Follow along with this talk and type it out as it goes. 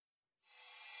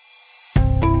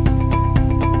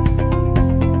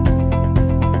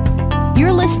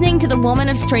listening to the Woman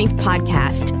of Strength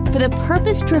podcast for the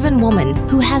purpose-driven woman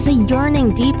who has a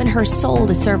yearning deep in her soul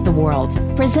to serve the world.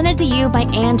 Presented to you by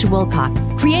Ange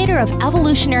Wilcock, creator of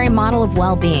Evolutionary Model of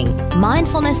Wellbeing,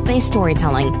 Mindfulness-Based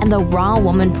Storytelling, and the Raw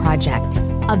Woman Project.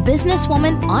 A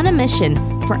businesswoman on a mission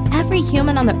for every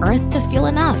human on the earth to feel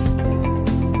enough.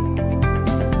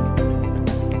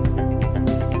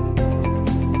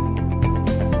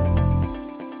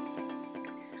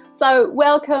 So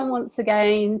welcome once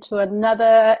again to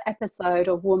another episode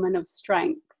of Woman of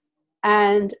Strength.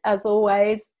 And as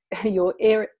always, you'll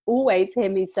always hear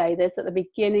me say this at the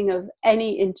beginning of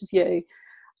any interview.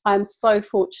 I'm so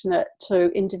fortunate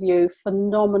to interview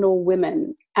phenomenal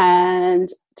women. And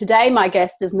today my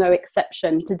guest is no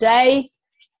exception. Today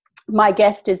my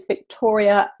guest is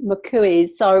Victoria McCooey.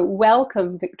 So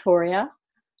welcome, Victoria.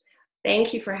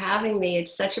 Thank you for having me.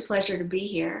 It's such a pleasure to be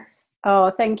here.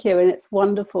 Oh, thank you. And it's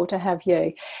wonderful to have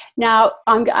you. Now,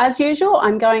 as usual,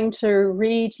 I'm going to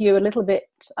read you a little bit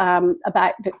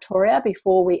about Victoria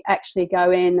before we actually go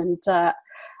in and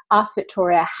ask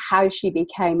Victoria how she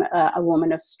became a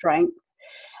woman of strength.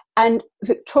 And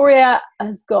Victoria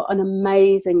has got an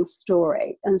amazing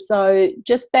story. And so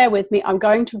just bear with me. I'm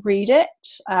going to read it.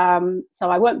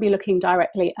 So I won't be looking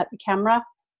directly at the camera.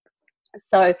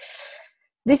 So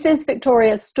this is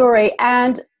Victoria's story.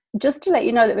 And just to let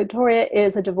you know that Victoria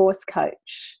is a divorce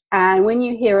coach, and when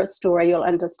you hear a story, you'll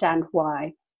understand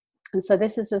why. And so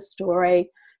this is a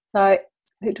story. So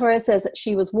Victoria says that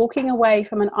she was walking away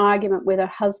from an argument with her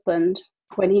husband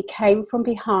when he came from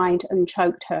behind and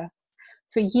choked her.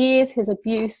 For years, his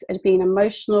abuse had been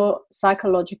emotional,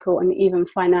 psychological, and even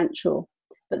financial.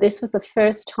 But this was the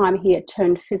first time he had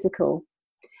turned physical,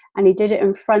 and he did it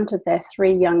in front of their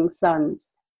 3 young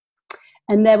sons.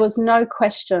 And there was no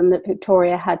question that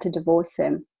Victoria had to divorce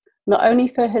him, not only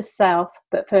for herself,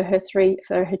 but for her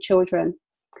children.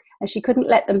 And she couldn't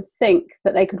let them think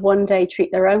that they could one day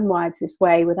treat their own wives this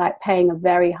way without paying a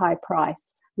very high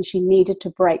price. And she needed to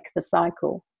break the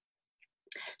cycle.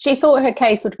 She thought her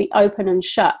case would be open and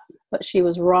shut, but she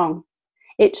was wrong.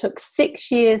 It took 6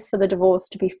 years for the divorce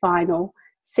to be final,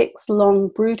 6 long,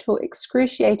 brutal,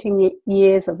 excruciating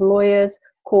years of lawyers,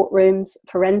 courtrooms,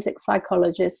 forensic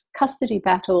psychologists, custody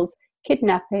battles,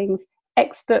 kidnappings,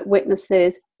 expert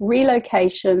witnesses,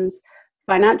 relocations,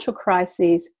 financial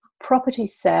crises, property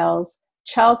sales,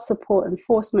 child support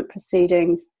enforcement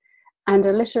proceedings, and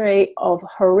a litany of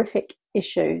horrific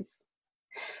issues.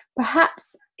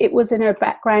 Perhaps it was in her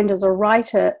background as a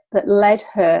writer that led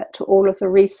her to all of the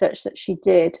research that she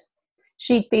did.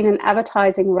 She'd been an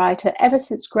advertising writer ever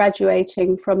since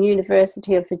graduating from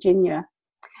University of Virginia.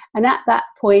 And at that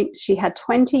point, she had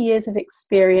 20 years of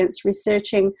experience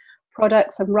researching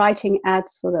products and writing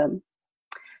ads for them.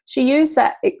 She used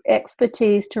that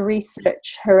expertise to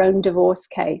research her own divorce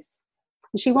case.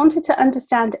 And she wanted to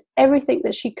understand everything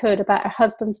that she could about her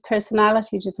husband's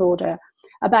personality disorder,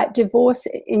 about divorce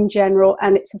in general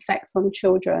and its effects on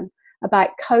children,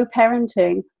 about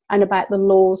co-parenting, and about the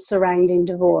laws surrounding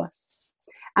divorce.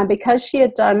 And because she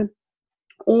had done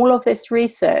all of this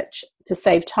research to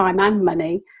save time and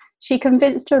money, she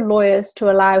convinced her lawyers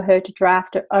to allow her to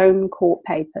draft her own court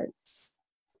papers.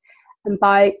 And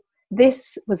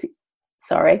this was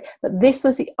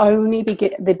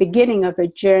the beginning of her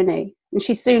journey. And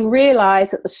she soon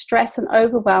realized that the stress and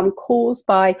overwhelm caused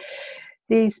by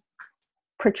these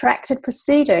protracted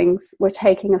proceedings were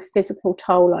taking a physical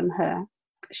toll on her.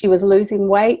 She was losing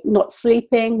weight, not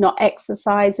sleeping, not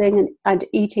exercising, and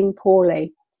eating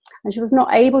poorly. And she was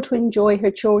not able to enjoy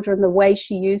her children the way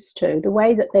she used to, the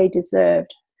way that they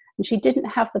deserved. And she didn't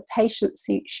have the patience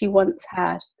she once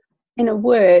had. In a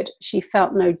word, she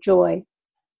felt no joy.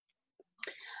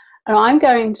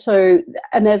 And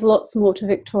there's lots more to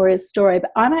Victoria's story,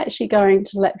 but I'm actually going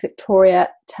to let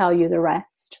Victoria tell you the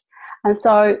rest. And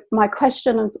so my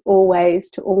question, as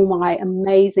always, to all my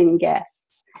amazing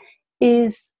guests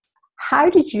is,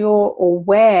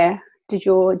 where did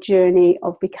your journey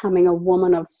of becoming a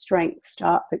woman of strength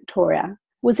start, Victoria?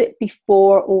 Was it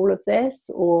before all of this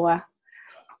or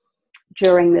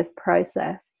during this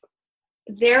process?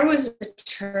 There was a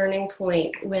turning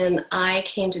point when I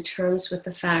came to terms with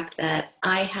the fact that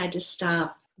I had to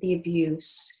stop the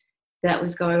abuse that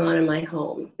was going on in my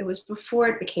home. It was before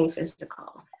it became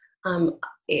physical.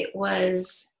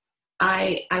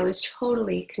 I was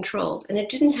totally controlled, and it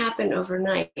didn't happen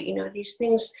overnight. You know, these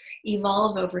things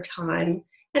evolve over time,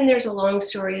 and there's a long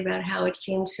story about how it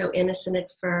seemed so innocent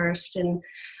at first, and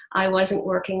I wasn't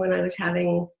working when I was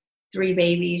having 3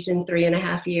 babies in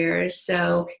 3.5 years,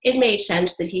 so it made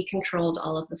sense that he controlled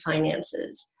all of the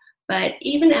finances. But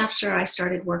even after I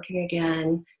started working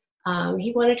again,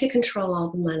 he wanted to control all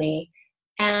the money,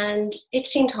 And it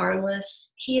seemed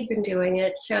harmless. He had been doing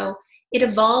it. So it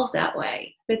evolved that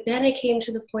way. But then it came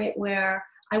to the point where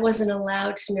I wasn't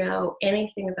allowed to know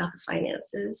anything about the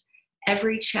finances.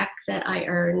 Every check that I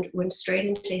earned went straight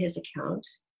into his account.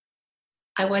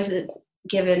 I wasn't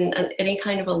given any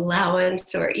kind of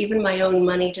allowance or even my own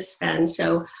money to spend.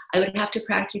 So I would have to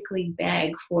practically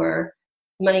beg for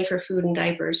money for food and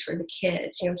diapers for the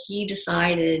kids. He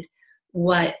decided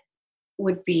what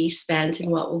would be spent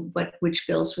and which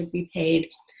bills would be paid.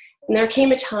 And there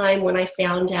came a time when I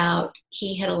found out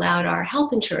he had allowed our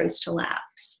health insurance to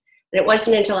lapse. And it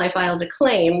wasn't until I filed a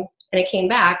claim and it came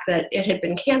back that it had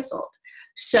been canceled.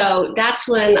 So that's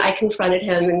when I confronted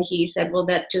him, and he said, well,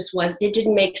 it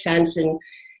didn't make sense. And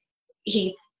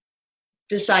he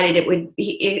decided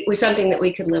it was something that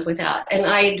we could live without. And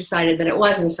I decided that it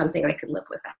wasn't something I could live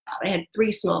without. I had 3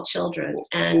 small children.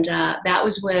 And that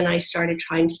was when I started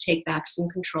trying to take back some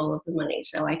control of the money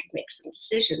so I could make some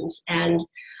decisions. And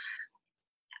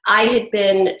I had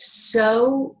been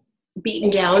so beaten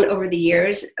down over the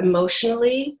years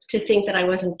emotionally to think that I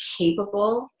wasn't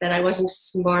capable, that I wasn't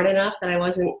smart enough, that I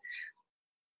wasn't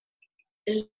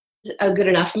a good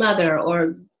enough mother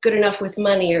or good enough with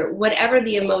money or whatever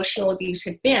the emotional abuse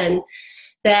had been,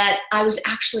 that I was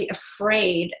actually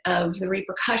afraid of the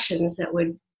repercussions that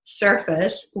would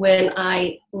surface when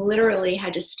I literally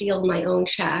had to steal my own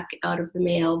check out of the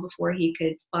mail before he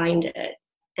could find it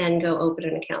and go open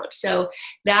an account. So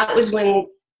that was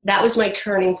my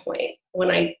turning point,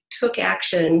 when I took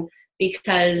action,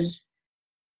 because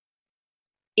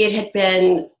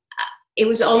it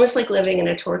was almost like living in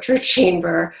a torture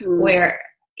chamber where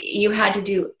you had to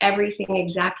do everything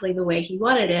exactly the way he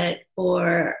wanted it,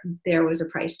 or there was a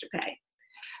price to pay.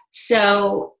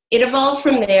 So it evolved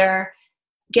from there,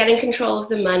 getting control of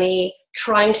the money,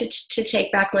 trying to take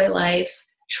back my life,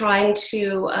 trying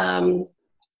to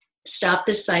stop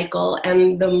this cycle.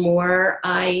 And the more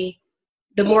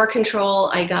control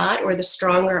I got, or the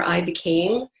stronger I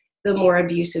became, the more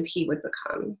abusive he would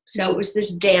become. So it was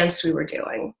this dance we were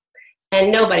doing,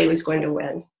 and nobody was going to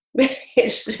win.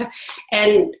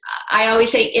 And I always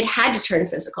say it had to turn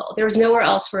physical. There was nowhere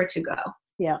else for it to go.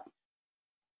 Yeah.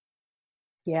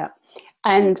 Yeah.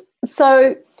 And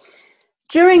so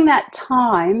during that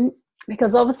time,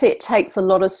 because obviously it takes a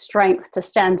lot of strength to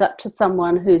stand up to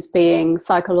someone who's being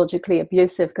psychologically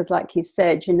abusive, because like you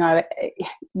said,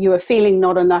 you are feeling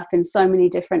not enough in so many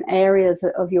different areas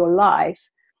of your life.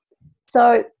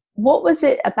 So what was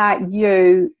it about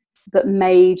you that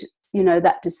made,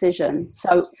 that decision?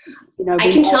 So, I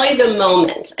can tell you the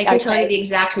moment. I can tell you the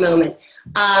exact moment.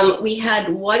 We had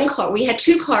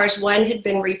 2 cars. One had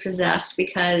been repossessed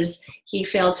because he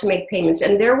failed to make payments,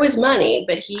 and there was money,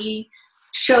 but he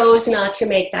chose not to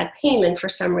make that payment for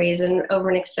some reason over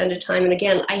an extended time. And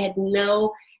again, I had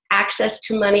no access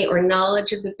to money or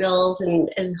knowledge of the bills,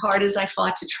 and as hard as I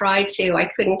fought to try to,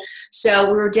 I couldn't.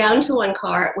 So we were down to 1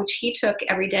 car, which he took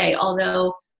every day,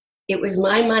 although it was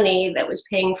my money that was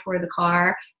paying for the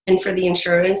car and for the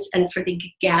insurance and for the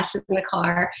gas in the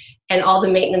car and all the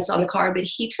maintenance on the car, but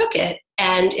he took it.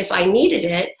 And if I needed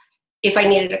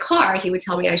a car, he would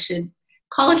tell me I should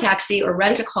call a taxi or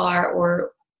rent a car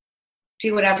or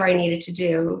do whatever I needed to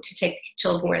do to take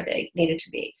children where they needed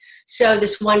to be. So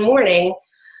this one morning,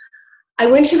 I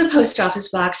went to the post office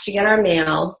box to get our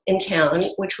mail in town,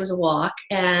 which was a walk,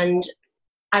 and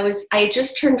I had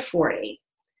just turned 40.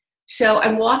 So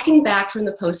I'm walking back from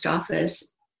the post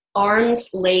office, arms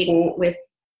laden with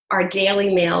our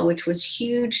daily mail, which was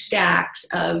huge stacks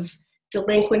of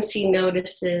delinquency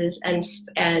notices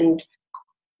and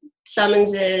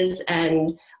summonses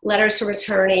and letters from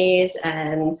attorneys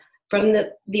and from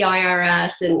the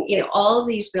IRS and all of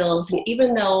these bills. And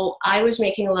even though I was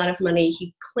making a lot of money,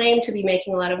 he claimed to be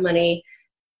making a lot of money,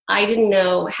 I didn't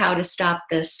know how to stop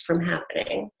this from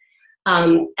happening.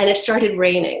 And it started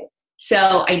raining.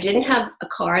 So I didn't have a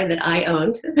car that I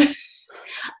owned.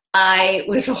 I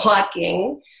was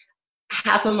walking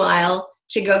half a mile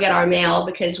to go get our mail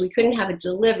because we couldn't have it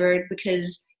delivered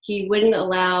because he wouldn't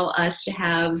allow us to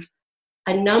have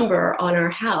a number on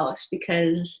our house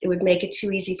because it would make it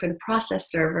too easy for the process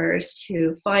servers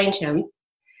to find him.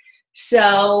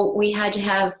 So we had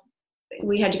to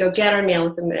go get our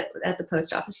mail at the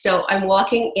post office. So I'm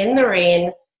walking in the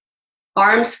rain,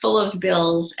 arms full of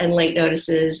bills and late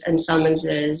notices and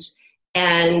summonses.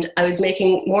 And I was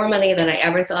making more money than I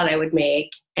ever thought I would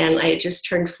make. And I had just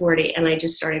turned 40 and I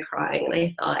just started crying. And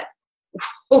I thought,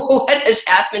 what has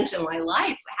happened to my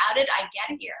life? How did I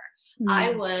get here?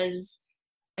 I was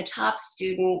a top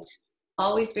student,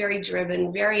 always very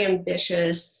driven, very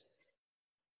ambitious,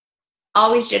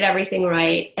 always did everything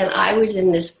right. And I was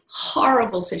in this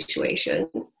horrible situation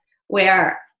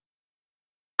where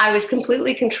I was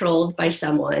completely controlled by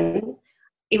someone.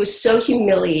 It was so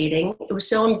humiliating. It was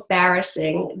so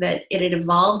embarrassing that it had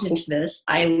evolved into this.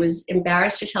 I was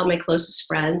embarrassed to tell my closest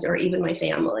friends or even my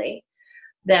family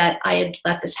that I had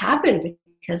let this happen,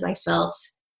 because I felt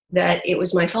that it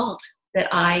was my fault, that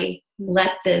I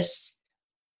let this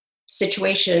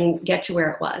situation get to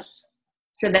where it was.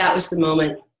 So that was the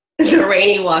moment, the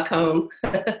rainy walk home.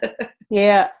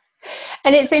 Yeah.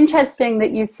 And it's interesting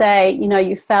that you say, you know,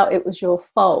 you felt it was your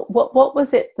fault. What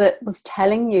was it that was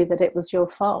telling you that it was your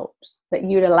fault, that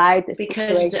you'd allowed this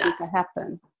situation to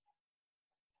happen?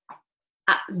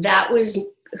 That was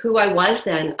who I was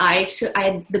then. I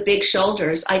had the big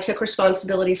shoulders. I took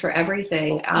responsibility for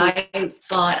everything. I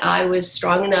thought I was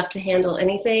strong enough to handle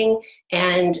anything,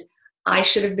 and I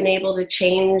should have been able to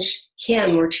change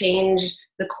him or change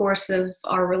the course of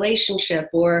our relationship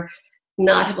or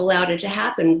not have allowed it to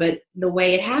happen. But the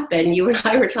way it happened, you and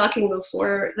I were talking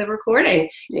before the recording,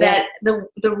 that the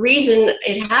reason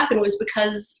it happened was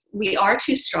because we are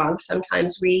too strong.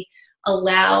 Sometimes we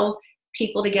allow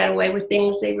people to get away with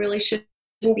things they really shouldn't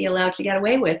be allowed to get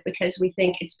away with, because we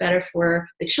think it's better for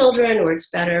the children, or it's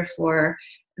better for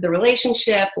the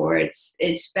relationship, or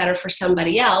it's better for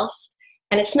somebody else.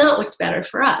 And it's not what's better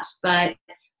for us, but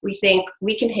we think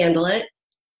we can handle it,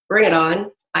 bring it on,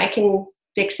 I can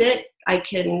fix it, I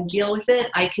can deal with it,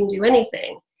 I can do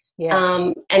anything.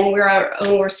 And we're our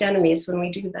own worst enemies when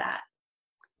we do that.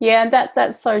 Yeah,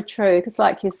 that's so true, because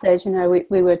like you said, you know,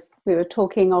 we were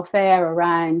talking off air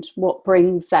around what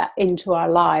brings that into our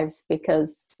lives,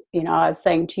 because, you know, I was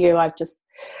saying to you, I've just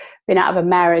been out of a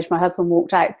marriage. My husband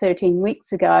walked out 13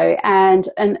 weeks ago. And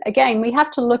again, we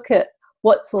have to look at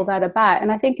what's all that about.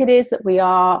 And I think it is that we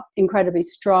are incredibly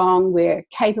strong. We're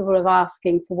capable of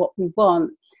asking for what we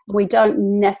want. We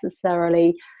don't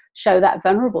necessarily show that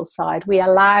vulnerable side. We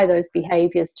allow those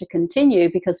behaviors to continue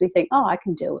because we think, oh, I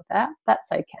can deal with that.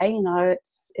 That's okay. You know,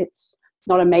 it's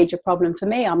not a major problem for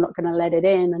me. I'm not going to let it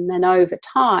in. And then over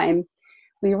time,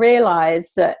 we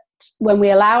realize that when we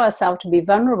allow ourselves to be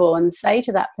vulnerable and say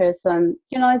to that person,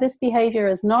 you know, this behavior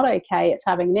is not okay, it's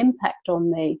having an impact on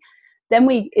me, then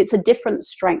it's a different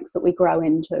strength that we grow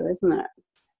into, isn't it?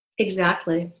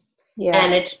 Exactly. Yeah.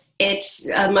 And it's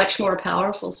a much more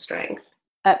powerful strength.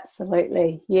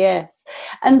 Absolutely. Yes.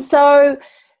 And so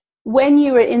when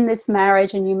you were in this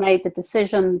marriage and you made the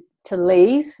decision to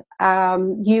leave,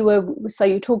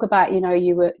 you talk about, you know,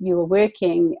 you were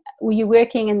working. Were you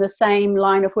working in the same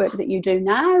line of work that you do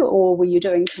now, or were you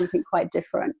doing something quite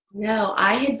different? No,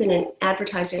 I had been an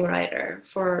advertising writer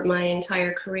for my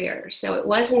entire career. So it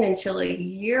wasn't until a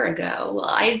year ago. Well,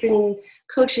 I had been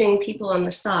coaching people on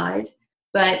the side,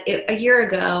 but a year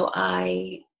ago,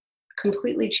 I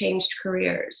completely changed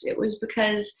careers. It was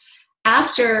because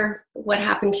after what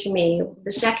happened to me,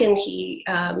 the second he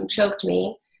choked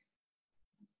me,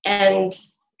 and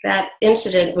that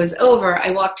incident was over,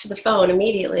 I walked to the phone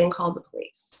immediately and called the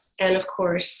police. And of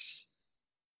course,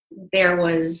 there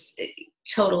was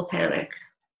total panic.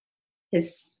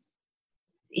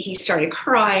 He started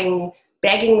crying,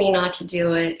 begging me not to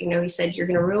do it. You know, he said, "You're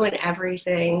going to ruin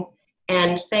everything."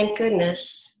 And thank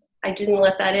goodness I didn't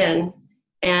let that in.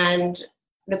 And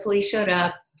the police showed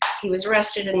up. He was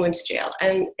arrested and went to jail.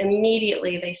 And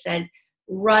immediately they said,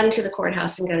 "Run to the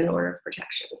courthouse and get an order of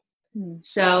protection."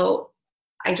 So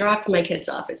I dropped my kids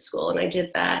off at school, and I did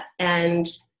that. And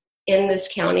in this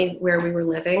county where we were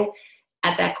living,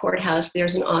 at that courthouse,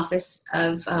 there's an office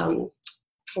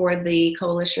for the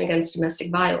Coalition Against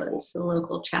Domestic Violence, the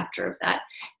local chapter of that.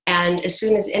 And as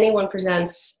soon as anyone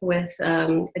presents with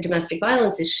a domestic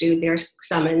violence issue, they're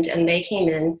summoned, and they came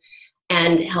in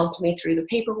and helped me through the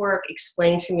paperwork,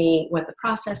 explained to me what the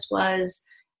process was,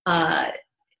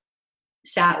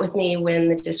 sat with me when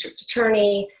the district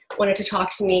attorney wanted to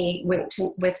talk to me,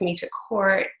 with me to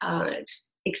court,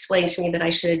 explained to me that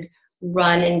I should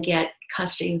run and get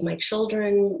custody of my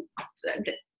children,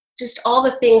 just all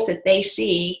the things that they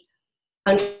see,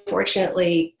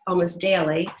 unfortunately, almost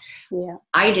daily. Yeah.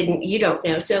 You don't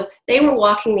know. So they were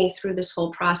walking me through this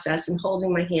whole process and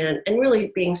holding my hand and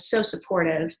really being so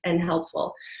supportive and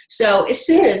helpful. So as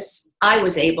soon as I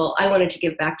was able, I wanted to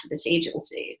give back to this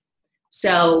agency.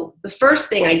 So the first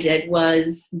thing I did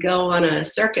was go on a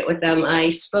circuit with them. I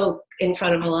spoke in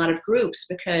front of a lot of groups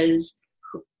because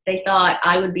they thought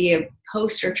I would be a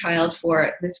poster child for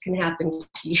it. This can happen to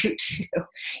you too.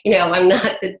 You know, I'm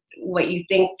not what you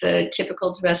think the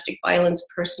typical domestic violence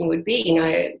person would be. You know,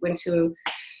 I went to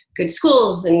good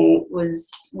schools and was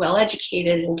well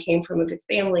educated and came from a good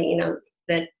family. You know,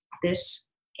 that this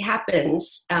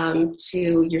happens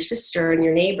to your sister and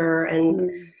your neighbor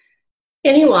and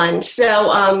anyone.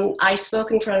 So I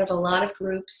spoke in front of a lot of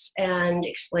groups and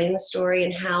explained the story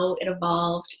and how it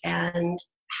evolved and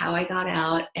how I got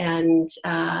out. And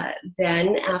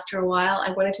then after a while,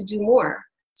 I wanted to do more.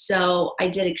 So I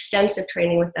did extensive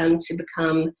training with them to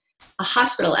become a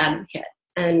hospital advocate.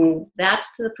 And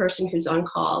that's the person who's on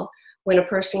call. When a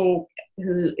person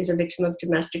who is a victim of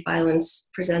domestic violence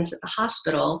presents at the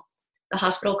hospital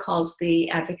calls the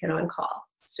advocate on call.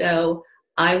 So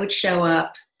I would show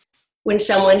up when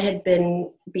someone had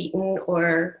been beaten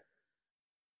or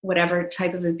whatever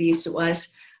type of abuse it was,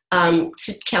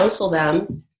 to counsel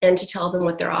them and to tell them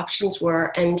what their options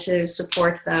were and to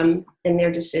support them in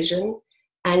their decision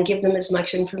and give them as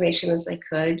much information as I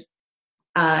could,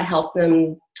 help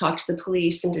them talk to the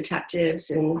police and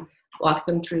detectives and walk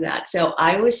them through that. So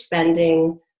I was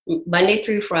spending Monday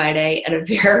through Friday at a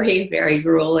very, very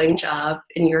grueling job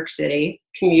in New York City,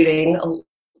 commuting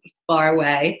far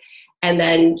away, and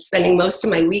then spending most of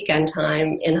my weekend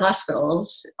time in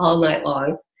hospitals all night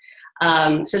long.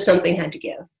 So something had to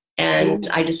give. And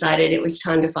I decided it was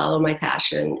time to follow my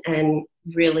passion and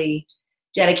really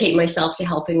dedicate myself to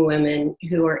helping women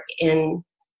who are in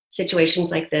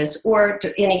situations like this or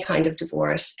any kind of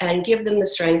divorce and give them the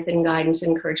strength and guidance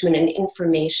and encouragement and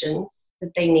information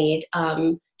that they need.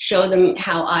 Show them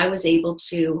how I was able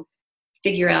to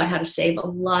figure out how to save a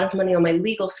lot of money on my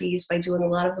legal fees by doing a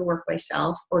lot of the work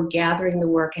myself or gathering the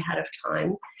work ahead of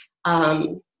time.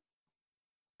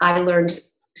 I learned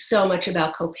so much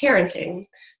about co-parenting.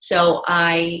 So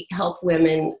I help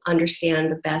women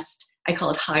understand the best, I call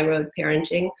it high road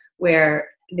parenting, where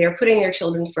they're putting their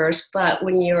children first. But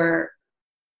when you're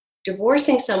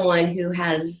divorcing someone who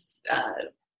has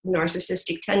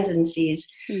narcissistic tendencies,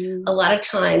 a lot of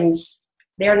times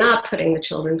they're not putting the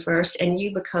children first, and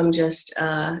you become just,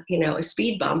 a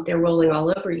speed bump. They're rolling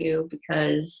all over you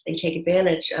because they take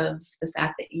advantage of the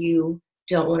fact that you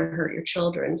don't want to hurt your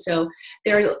children. So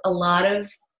there are a lot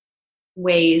of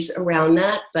ways around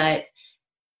that, but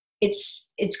it's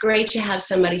great to have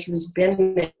somebody who's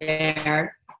been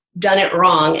there, done it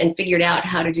wrong, and figured out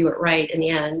how to do it right in the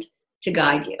end to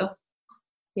guide you.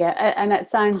 Yeah, and that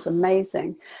sounds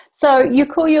amazing. So you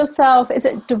call yourself, is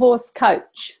it divorce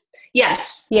coach?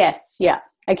 Yes. Yes, yeah.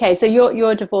 Okay, so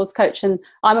you're a divorce coach, and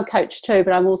I'm a coach too,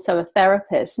 but I'm also a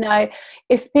therapist. Now,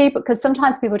 if people, because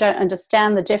sometimes people don't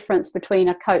understand the difference between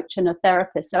a coach and a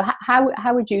therapist. So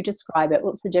how would you describe it?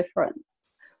 What's the difference?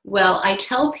 Well, I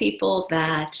tell people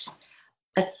that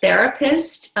a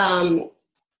therapist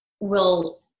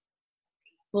will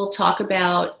talk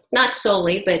about, not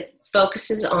solely, but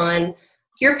focuses on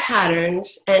your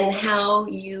patterns and how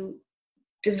you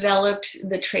developed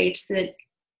the traits that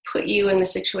put you in the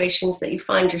situations that you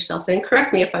find yourself in.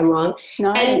 Correct me if I'm wrong.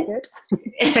 No, I'm good.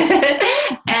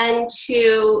 And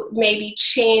to maybe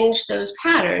change those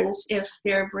patterns if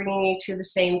they're bringing you to the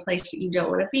same place that you don't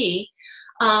want to be.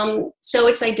 So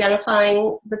it's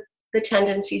identifying the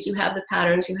tendencies you have, the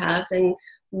patterns you have, and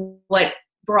what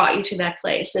brought you to that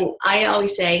place. And I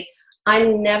always say,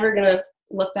 I'm never going to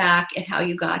look back at how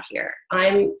you got here.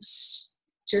 I'm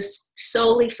just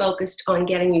solely focused on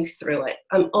getting you through it.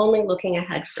 I'm only looking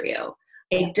ahead for you.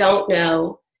 I don't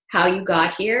know how you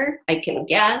got here. I can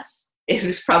guess it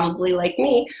was probably like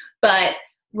me, but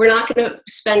we're not going to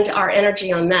spend our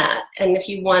energy on that. And if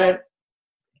you want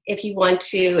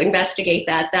to investigate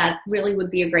that, that really would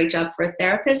be a great job for a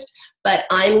therapist. But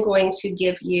I'm going to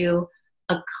give you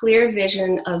a clear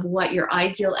vision of what your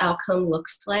ideal outcome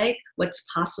looks like, what's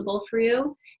possible for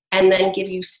you, and then give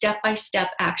you step-by-step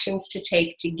actions to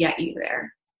take to get you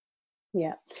there.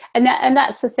 Yeah. And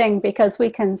that's the thing, because we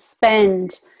can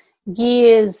spend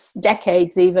years,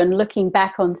 decades even, looking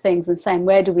back on things and saying,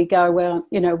 where do we go?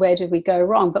 Where did we go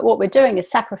wrong? But what we're doing is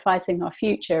sacrificing our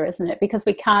future, isn't it? Because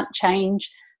we can't change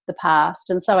the past.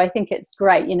 And so I think it's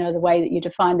great, the way that you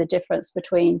define the difference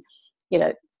between,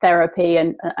 therapy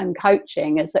and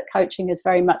coaching, is that coaching is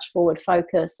very much forward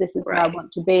focused. This is where I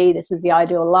want to be. This is the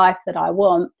ideal life that I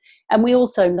want. And we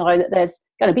also know that there's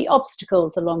going to be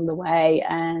obstacles along the way.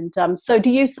 And so do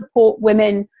you support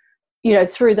women,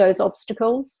 through those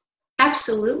obstacles?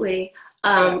 Absolutely.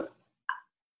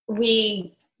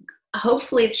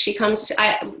 Hopefully she comes to,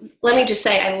 let me just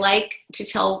say, I like to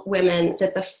tell women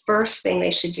that the first thing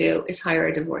they should do is hire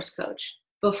a divorce coach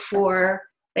before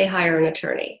they hire an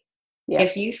attorney. Yeah.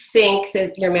 If you think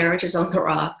that your marriage is on the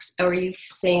rocks, or you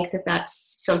think that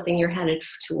that's something you're headed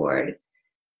toward,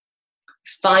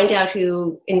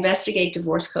 investigate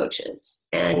divorce coaches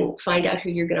and find out who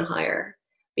you're going to hire.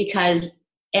 Because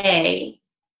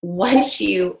once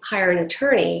you hire an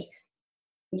attorney,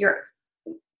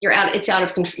 it's out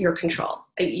of your control.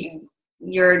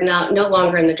 You're no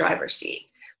longer in the driver's seat.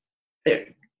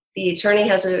 The attorney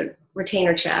has a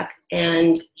retainer check,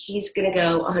 and he's going to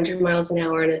go 100 miles an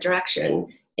hour in a direction,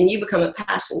 and you become a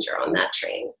passenger on that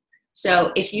train.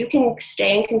 So if you can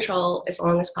stay in control as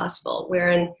long as possible,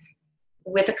 wherein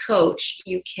with a coach,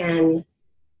 you can,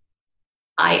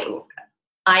 I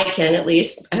can, at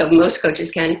least, I hope most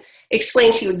coaches can,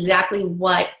 explain to you exactly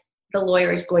what the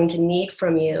lawyer is going to need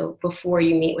from you before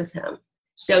you meet with him.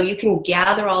 So you can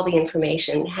gather all the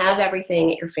information, have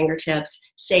everything at your fingertips,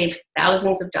 save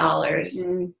thousands of dollars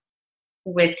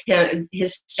with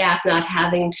his staff not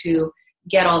having to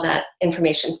get all that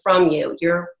information from you.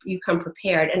 You come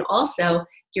prepared. And also,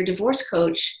 your divorce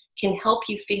coach can help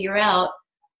you figure out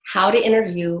how to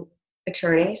interview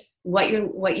attorneys, what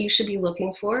you should be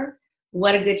looking for,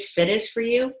 what a good fit is for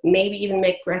you, maybe even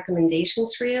make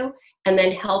recommendations for you, and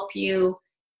then help you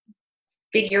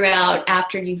figure out,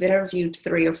 after you've interviewed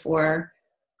 3 or 4,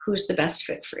 who's the best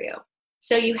fit for you.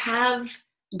 So you have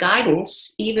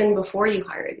guidance even before you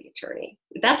hire the attorney.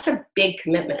 That's a big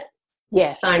commitment.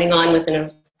 Yes. Signing on with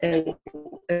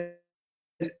a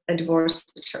divorce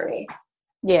attorney.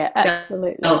 Yeah,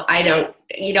 absolutely. So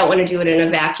you don't want to do it in a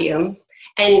vacuum.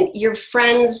 And your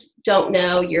friends don't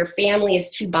know, your family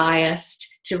is too biased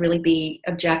to really be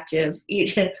objective.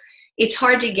 It's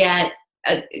hard to get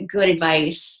good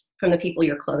advice from the people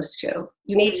you're close to.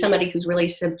 You need somebody who's really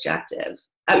objective.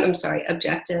 Who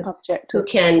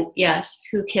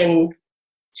can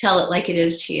tell it like it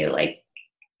is to you. Like,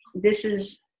 this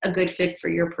is a good fit for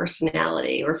your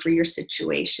personality or for your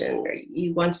situation, or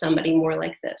you want somebody more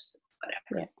like this,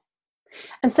 whatever. Yeah.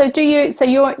 And so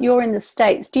you're in the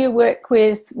States. Do you work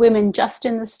with women just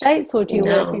in the States, or do you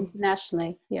work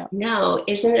internationally? Yeah. No,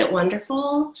 isn't it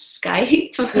wonderful?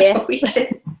 Skype. Yes.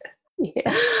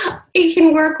 Yeah. You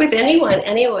can work with anyone,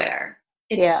 anywhere.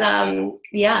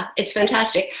 It's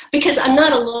fantastic. Because I'm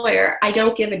not a lawyer, I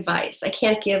don't give advice. I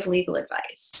can't give legal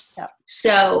advice. Yeah.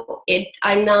 So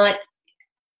I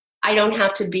don't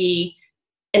have to be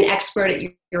an expert at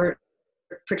your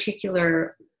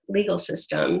particular legal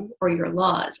system or your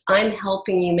laws. I'm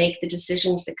helping you make the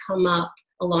decisions that come up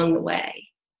along the way.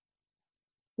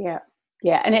 Yeah.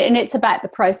 Yeah, and it's about the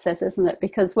process, isn't it?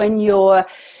 Because when you're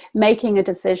making a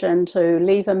decision to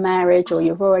leave a marriage, or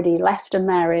you've already left a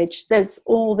marriage, there's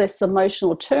all this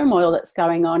emotional turmoil that's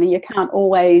going on, and you can't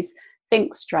always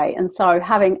think straight. And so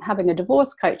having a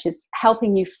divorce coach is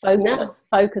helping you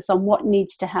focus on what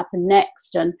needs to happen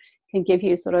next, and can give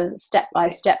you sort of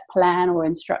step-by-step plan or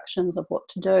instructions of what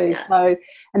to do. Yes. So,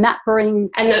 and that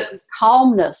brings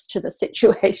calmness to the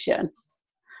situation.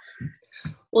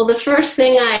 Well, the first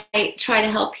thing I try to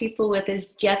help people with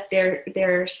is get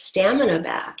their stamina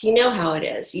back. You know how it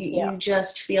is. You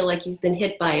just feel like you've been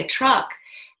hit by a truck,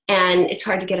 and it's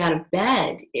hard to get out of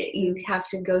bed. You have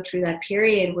to go through that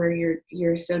period where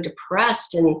you're so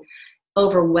depressed and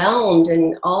overwhelmed,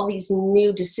 and all these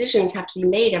new decisions have to be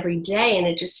made every day, and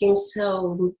it just seems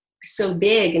so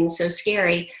big and so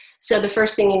scary. So the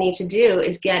first thing you need to do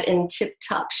is get in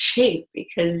tip-top shape,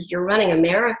 because you're running a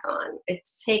marathon. It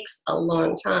takes a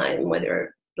long time,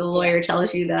 whether the lawyer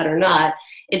tells you that or not.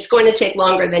 It's going to take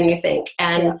longer than you think.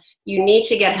 And you need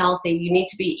to get healthy. You need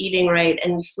to be eating right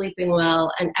and sleeping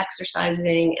well and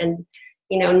exercising and,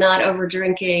 not over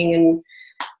drinking and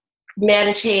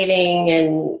meditating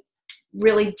and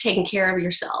really taking care of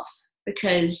yourself,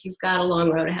 because you've got a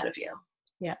long road ahead of you.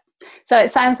 Yeah. So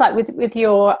it sounds like with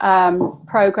your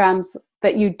programs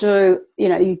that you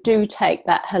do take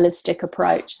that holistic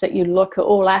approach, that you look at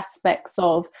all aspects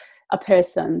of a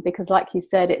person, because like you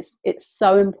said, it's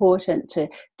so important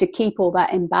to keep all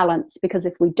that in balance, because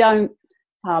if we don't,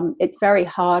 it's very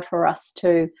hard for us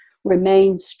to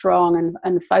remain strong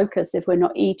and focus if we're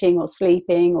not eating or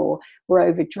sleeping, or we're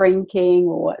over drinking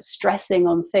or stressing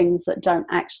on things that don't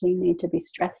actually need to be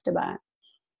stressed about.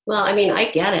 Well, I mean, I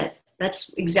get it.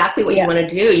 That's exactly what you want to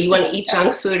do. You want to eat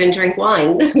junk food and drink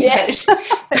wine. Yeah.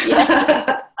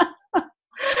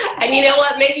 And you know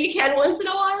what? Maybe you can once in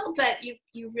a while, but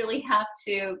you really have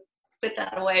to put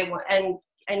that away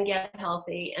and get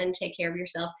healthy and take care of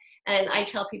yourself. And I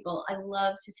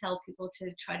love to tell people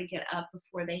to try to get up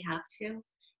before they have to,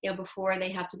 before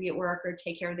they have to be at work or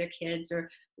take care of their kids, or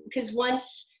because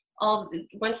once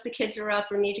the kids are up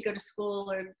or need to go to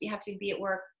school or you have to be at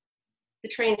work, the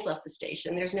train's left the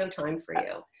station. There's no time for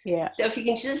you. Yeah. So if you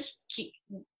can just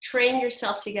train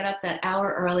yourself to get up that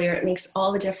hour earlier, it makes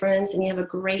all the difference, and you have a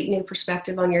great new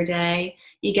perspective on your day.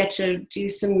 You get to do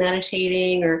some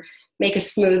meditating or make a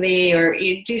smoothie, or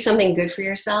you do something good for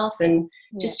yourself, and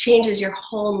just changes your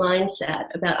whole mindset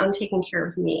about, I'm taking care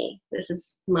of me. This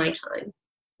is my time.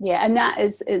 Yeah, and that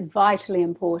is vitally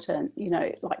important, you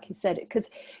know, like you said, because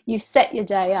you set your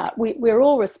day up. We're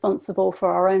all responsible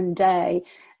for our own day.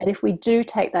 And if we do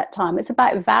take that time, it's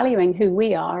about valuing who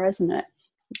we are, isn't it?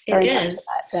 It's It very much is.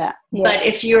 about that. Yeah. But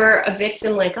if you're a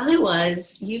victim like I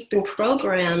was, you've been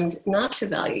programmed not to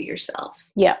value yourself.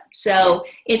 Yeah. So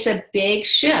it's a big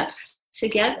shift to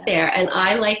get there. And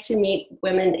I like to meet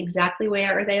women exactly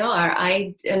where they are.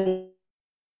 I am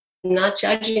not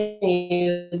judging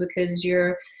you because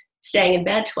you're staying in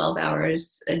bed 12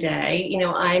 hours a day. You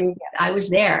know, I was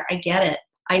there. I get it.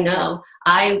 I know.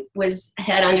 I was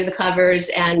head under the covers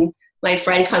and my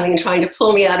friend coming and trying to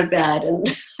pull me out of bed.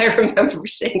 And I remember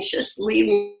saying, just leave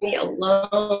me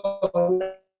alone.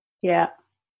 Yeah.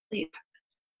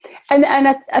 And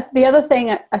the other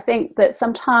thing I think that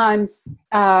sometimes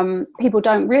people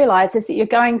don't realize is that you're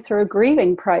going through a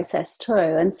grieving process too.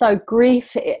 And so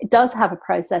grief, it does have a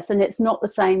process, and it's not the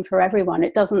same for everyone.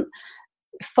 It doesn't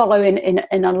follow in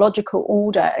a logical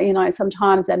order. You know,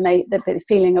 sometimes there be the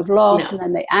feeling of loss, and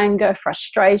then the anger,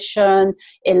 frustration,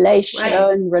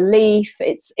 elation, relief.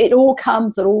 It all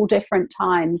comes at all different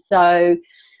times. So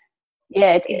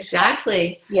yeah,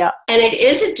 exactly. Yeah. And it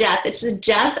is a death. It's the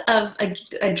death of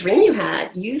a dream you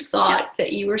had. You thought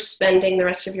that you were spending the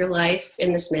rest of your life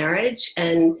in this marriage,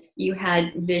 and you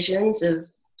had visions of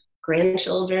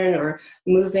grandchildren or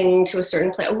moving to a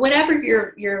certain place, or whatever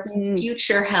your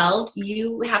future held.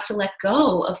 You have to let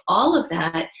go of all of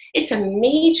that. It's a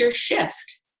major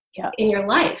shift in your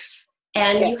life.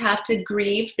 And you have to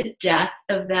grieve the death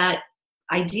of that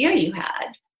idea you had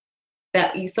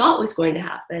that you thought was going to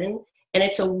happen. And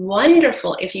it's a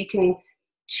wonderful, if you can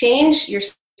change your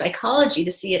psychology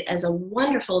to see it as a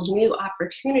wonderful new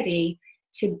opportunity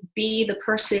to be the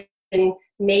person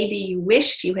maybe you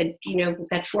wished you had, you know,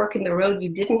 that fork in the road you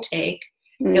didn't take,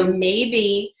 you know,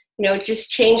 maybe, you know, it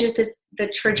just changes the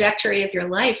trajectory of your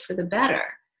life for the better.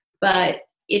 But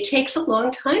it takes a long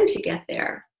time to get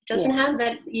there. It doesn't have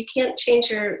that, you can't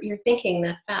change your thinking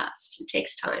that fast. It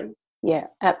takes time. Yeah,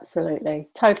 absolutely.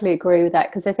 Totally agree with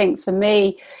that. Because I think for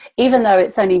me, even though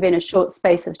it's only been a short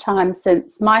space of time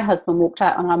since my husband walked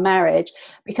out on our marriage,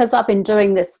 because I've been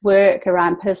doing this work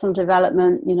around personal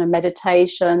development, you know,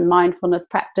 meditation, mindfulness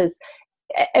practice,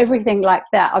 everything like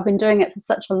that, I've been doing it for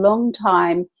such a long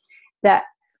time that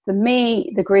for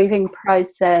me, the grieving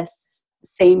process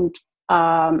seemed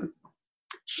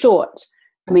short.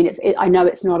 I mean, I know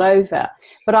it's not over,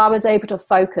 but I was able to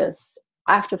focus.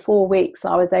 After 4 weeks,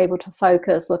 I was able to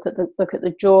focus, look at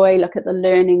the joy, look at the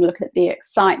learning, look at the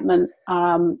excitement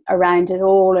around it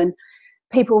all. And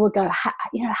people would go,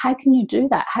 how can you do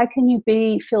that? How can you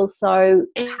feel so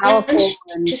powerful?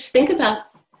 And just think about,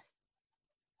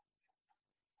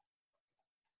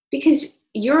 because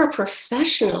you're a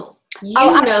professional. You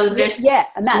know this,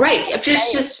 and that's right?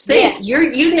 Just think,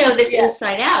 you know this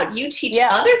inside out. You teach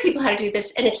other people how to do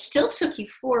this, and it still took you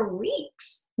 4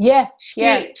 weeks.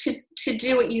 To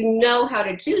do what you know how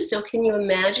to do. So can you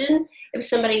imagine if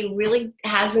somebody really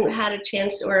hasn't had a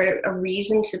chance or a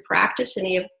reason to practice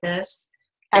any of this,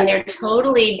 and they're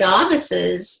totally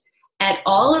novices at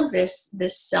all of this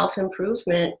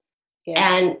self-improvement,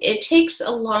 and it takes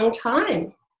a long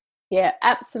time. Yeah,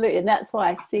 absolutely. And that's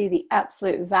why I see the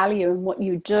absolute value in what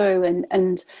you do.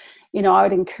 And you know, I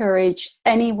would encourage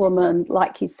any woman,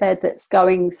 like you said, that's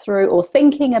going through or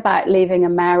thinking about leaving a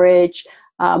marriage,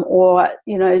 or,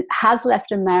 you know, has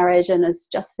left a marriage and is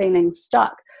just feeling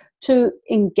stuck, to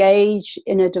engage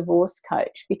in a divorce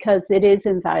coach, because it is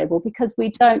invaluable. Because we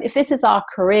don't, if this is our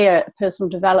career, personal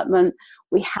development,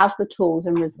 we have the tools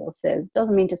and resources.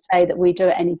 Doesn't mean to say that we do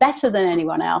it any better than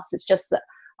anyone else. It's just that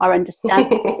our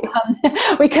understanding,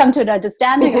 we come to an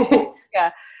understanding.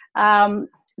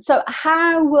 So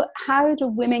how do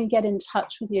women get in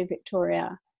touch with you,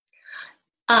 Victoria?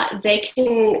 They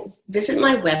can visit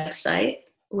my website,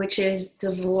 which is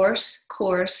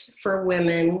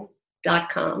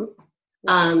divorcecourseforwomen.com.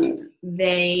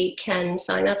 They can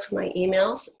sign up for my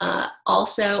emails.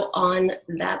 Also on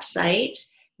that site,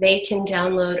 they can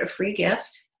download a free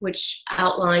gift, which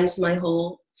outlines my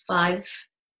whole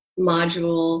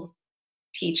 5-module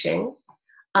teaching.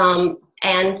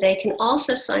 And they can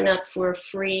also sign up for a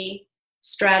free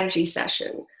strategy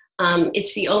session.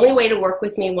 It's the only way to work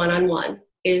with me one-on-one,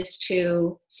 is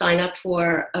to sign up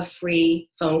for a free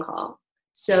phone call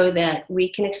so that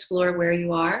we can explore where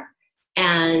you are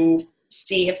and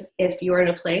see if you're in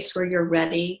a place where you're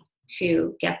ready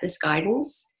to get this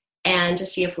guidance, and to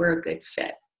see if we're a good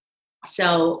fit.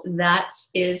 So that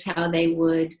is how they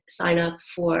would sign up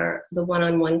for the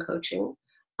one-on-one coaching.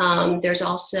 There's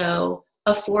also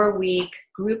a 4-week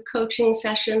group coaching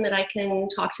session that I can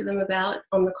talk to them about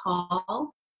on the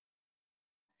call.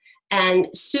 And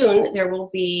soon there will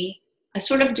be a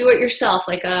sort of do-it-yourself,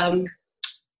 like a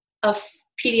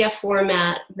PDF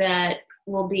format that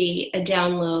will be a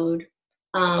download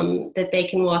that they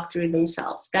can walk through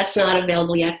themselves. That's not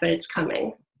available yet, but it's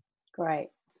coming. Great.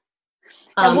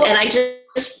 And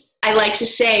I like to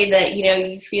say that,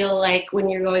 you feel like when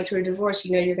you're going through a divorce,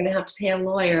 you're going to have to pay a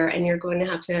lawyer, and you're going to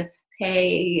have to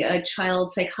pay a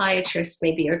child psychiatrist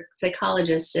maybe, or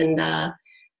psychologist, and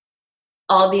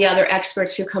all the other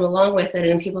experts who come along with it.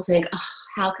 And people think, oh,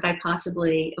 how could I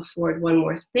possibly afford one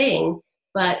more thing?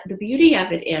 But the beauty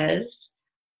of it is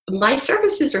my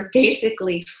services are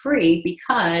basically free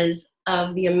because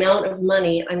of the amount of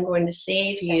money I'm going to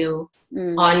save you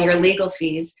on your legal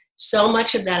fees. So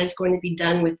much of that is going to be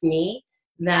done with me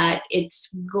that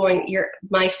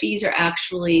my fees are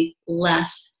actually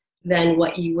less than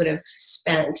what you would have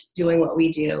spent doing what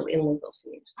we do in legal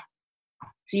fees.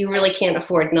 So you really can't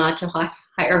afford not to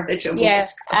hire a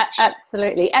divorce coach.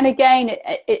 Absolutely. And again,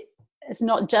 it's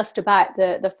not just about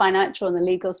the financial and the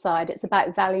legal side. It's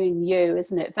about valuing you,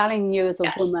 isn't it? Valuing you as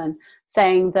a woman,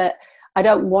 saying that I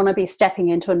don't want to be stepping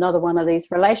into another one of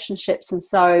these relationships. And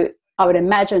so I would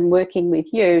imagine working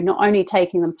with you, not only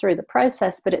taking them through the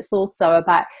process, but it's also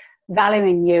about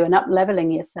valuing you and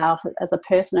up-leveling yourself as a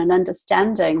person and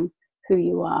understanding who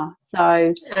you are.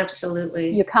 So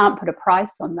absolutely, you can't put a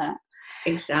price on that.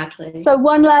 Exactly. So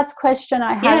one last question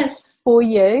I have for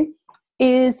you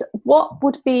is, what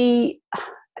would be a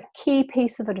key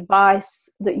piece of advice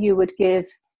that you would give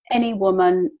any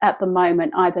woman at the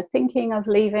moment, either thinking of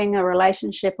leaving a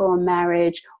relationship or a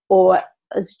marriage, or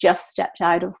has just stepped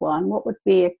out of one? What would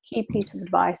be a key piece of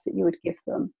advice that you would give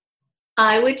them?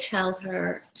 I would tell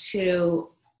her to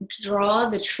draw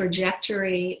the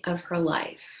trajectory of her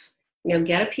life.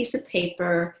 Get a piece of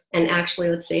paper and actually,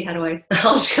 let's see,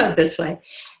 I'll just go this way.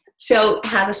 So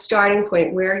have a starting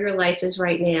point where your life is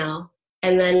right now,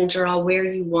 and then draw where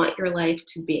you want your life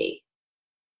to be.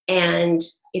 And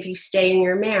if you stay in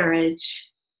your marriage,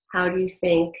 how do you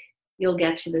think you'll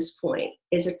get to this point?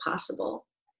 Is it possible?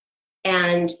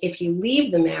 And if you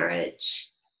leave the marriage,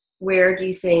 where do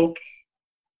you think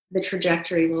the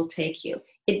trajectory will take you?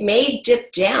 It may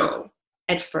dip down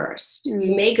at first.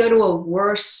 You may go to a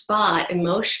worse spot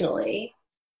emotionally,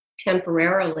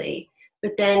 temporarily,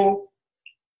 but then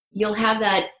you'll have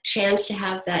that chance to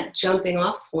have that jumping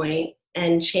off point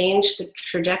and change the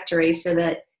trajectory so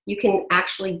that you can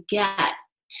actually get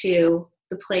to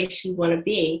the place you want to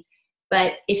be.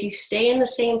 But if you stay in the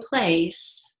same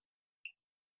place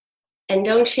and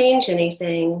don't change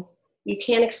anything, you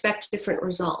can't expect different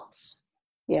results.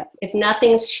 Yeah. If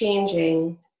nothing's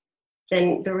changing,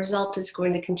 then the result is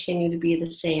going to continue to be the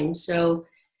same. So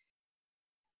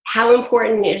how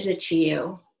important is it to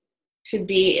you to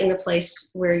be in the place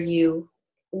where you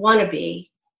want to be?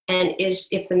 And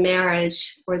if the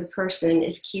marriage or the person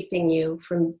is keeping you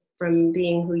from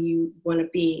being who you want to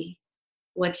be,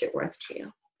 what's it worth to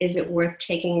you? Is it worth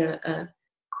taking a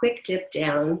quick dip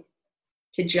down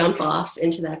to jump off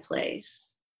into that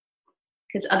place?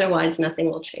 Because otherwise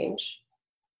nothing will change.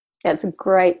 That's a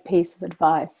great piece of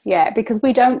advice. Yeah, because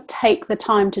we don't take the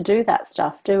time to do that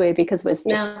stuff, do we? Because we're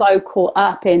just so caught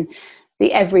up in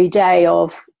the everyday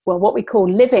of, well, what we call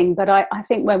living. But I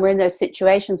think when we're in those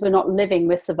situations, we're not living,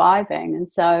 we're surviving. And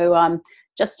so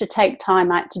just to take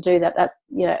time out to do that, that's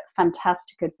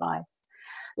fantastic advice.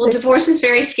 Well, divorce is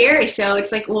very scary. So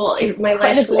it's like, well, my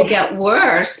life will get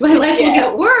worse. My life will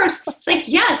get worse. It's like,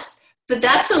 yes, but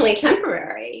that's only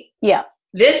temporary. Yeah.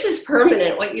 This is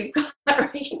permanent, what you've got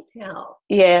right now.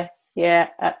 Yes, yeah,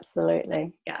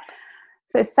 absolutely. Yeah.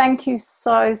 So thank you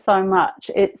so, so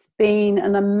much. It's been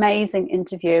an amazing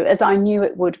interview, as I knew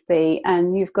it would be,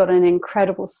 and you've got an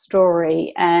incredible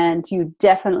story, and you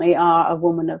definitely are a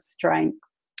woman of strength.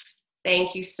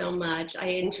 Thank you so much. I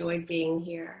enjoyed being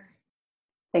here.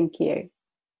 Thank you.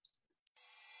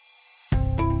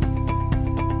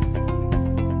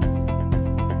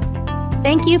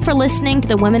 Thank you for listening to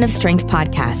the Women of Strength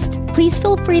podcast. Please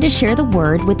feel free to share the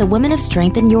word with the women of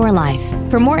strength in your life.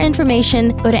 For more information,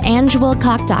 go to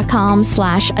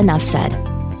angewilcock.com/enoughsaid.